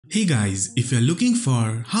Hey guys, if you're looking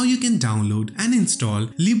for how you can download and install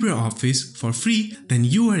LibreOffice for free, then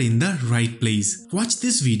you are in the right place. Watch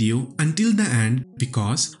this video until the end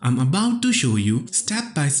because I'm about to show you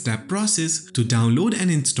step-by-step process to download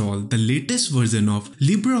and install the latest version of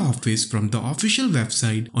LibreOffice from the official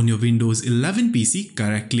website on your Windows 11 PC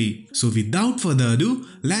correctly. So without further ado,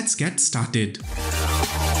 let's get started.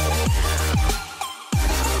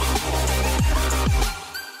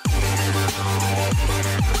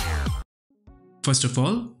 First of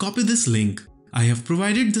all, copy this link. I have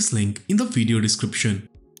provided this link in the video description.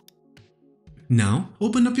 Now,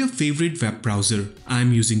 open up your favorite web browser. I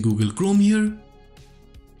am using Google Chrome here.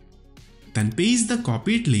 Then paste the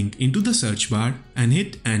copied link into the search bar and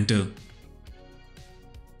hit enter.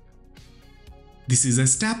 This is a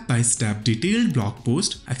step-by-step detailed blog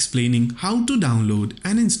post explaining how to download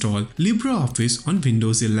and install LibreOffice on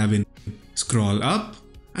Windows 11. Scroll up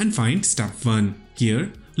and find step 1.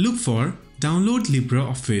 Here, look for Download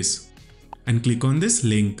LibreOffice and click on this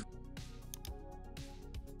link.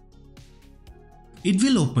 It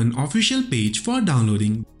will open official page for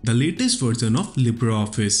downloading the latest version of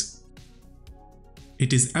LibreOffice.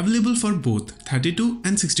 It is available for both 32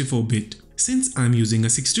 and 64-bit. Since I am using a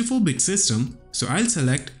 64-bit system, so I'll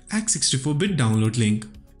select X64-bit download link.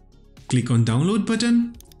 Click on download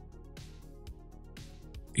button.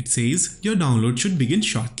 It says your download should begin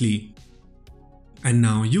shortly. And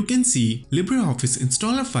now you can see LibreOffice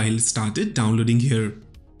installer file started downloading here.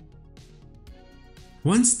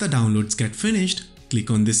 Once the downloads get finished,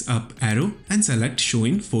 click on this up arrow and select Show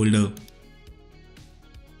in Folder.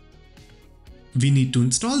 We need to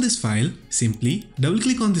install this file. Simply double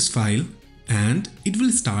click on this file and it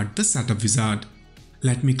will start the setup wizard.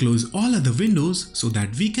 Let me close all other windows so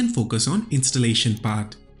that we can focus on installation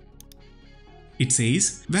part. It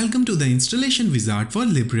says, "Welcome to the installation wizard for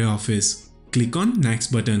LibreOffice." Click on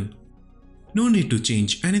Next button. No need to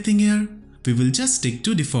change anything here. We will just stick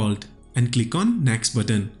to default and click on Next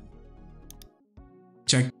button.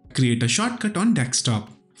 Check Create a shortcut on desktop.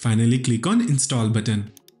 Finally click on Install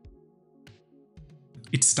button.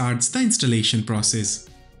 It starts the installation process.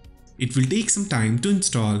 It will take some time to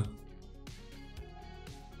install.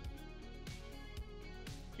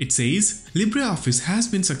 It says LibreOffice has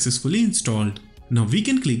been successfully installed. Now we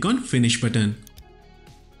can click on Finish button.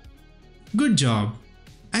 Good job!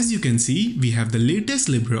 As you can see, we have the latest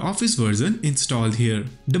LibreOffice version installed here.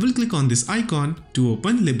 Double click on this icon to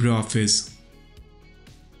open LibreOffice.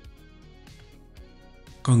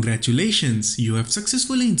 Congratulations! You have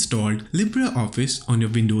successfully installed LibreOffice on your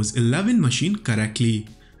Windows 11 machine correctly.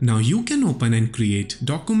 Now you can open and create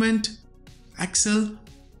document, Excel,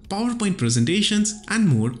 PowerPoint presentations and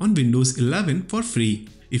more on Windows 11 for free.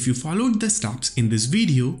 If you followed the steps in this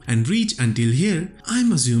video and reached until here,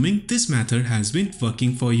 I'm assuming this method has been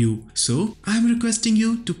working for you. So I'm requesting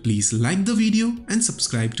you to please like the video and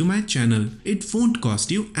subscribe to my channel. It won't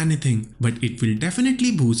cost you anything, but it will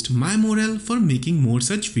definitely boost my morale for making more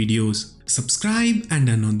such videos. Subscribe and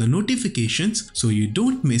turn on the notifications so you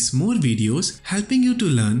don't miss more videos helping you to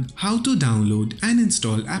learn how to download and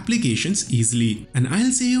install applications easily. And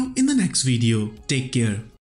I'll see you in the next video. Take care.